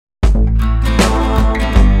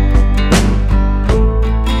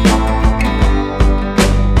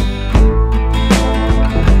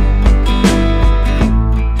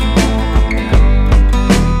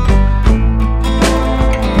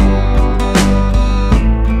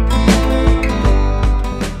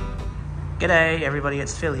G'day everybody,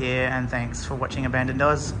 it's Phil here and thanks for watching Abandoned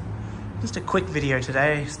Oz. Just a quick video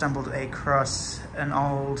today. Stumbled across an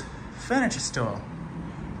old furniture store.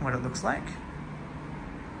 What it looks like.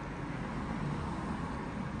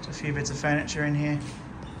 Just a few bits of furniture in here.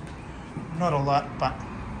 Not a lot, but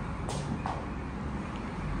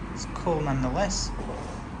it's cool nonetheless.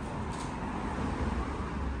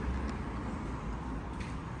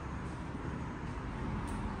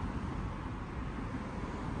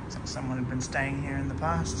 Looks like someone had been staying here in the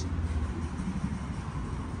past.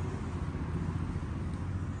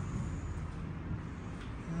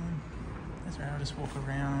 That's right, I'll just walk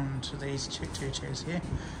around to these two chairs here.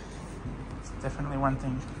 It's definitely one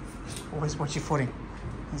thing. Always watch your footing,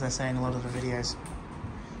 as I say in a lot of the videos. You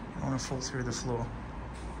don't want to fall through the floor.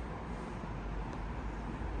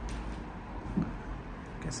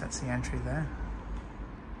 Guess that's the entry there.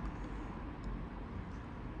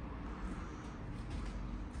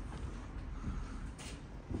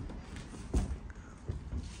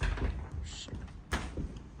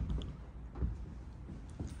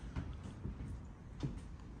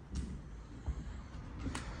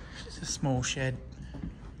 It's a small shed.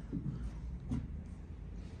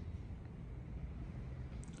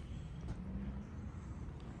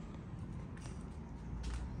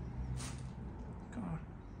 God.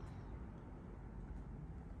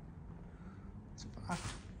 It's fucked.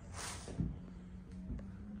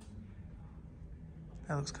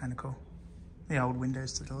 That looks kind of cool. The old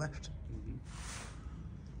windows to the left.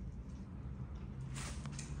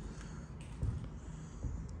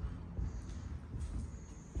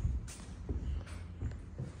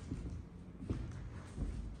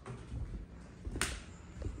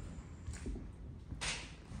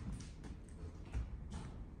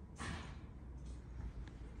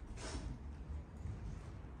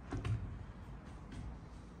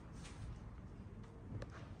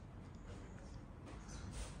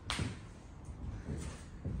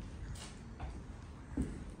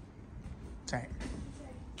 Sorry.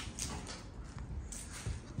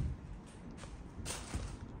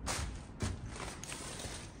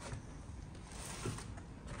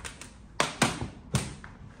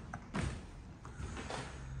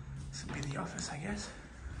 This would be the office, I guess.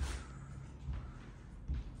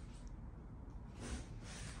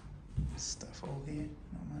 Stuff all here,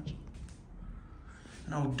 not much.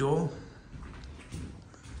 An old door.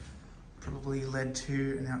 Probably led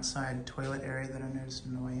to an outside toilet area that I noticed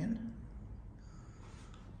on the way in.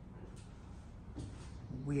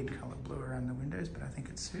 Weird colour blue around the windows, but I think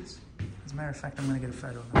it suits. As a matter of fact, I'm going to get a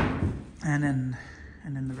photo of it. And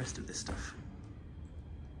then the rest of this stuff.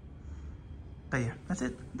 But yeah, that's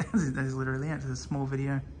it. That is literally it. It's a small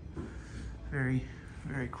video. Very,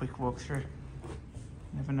 very quick walkthrough.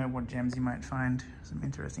 Never know what gems you might find. Some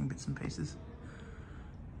interesting bits and pieces.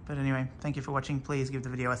 But anyway, thank you for watching. Please give the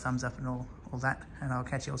video a thumbs up and all that. And I'll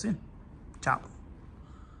catch you all soon. Ciao.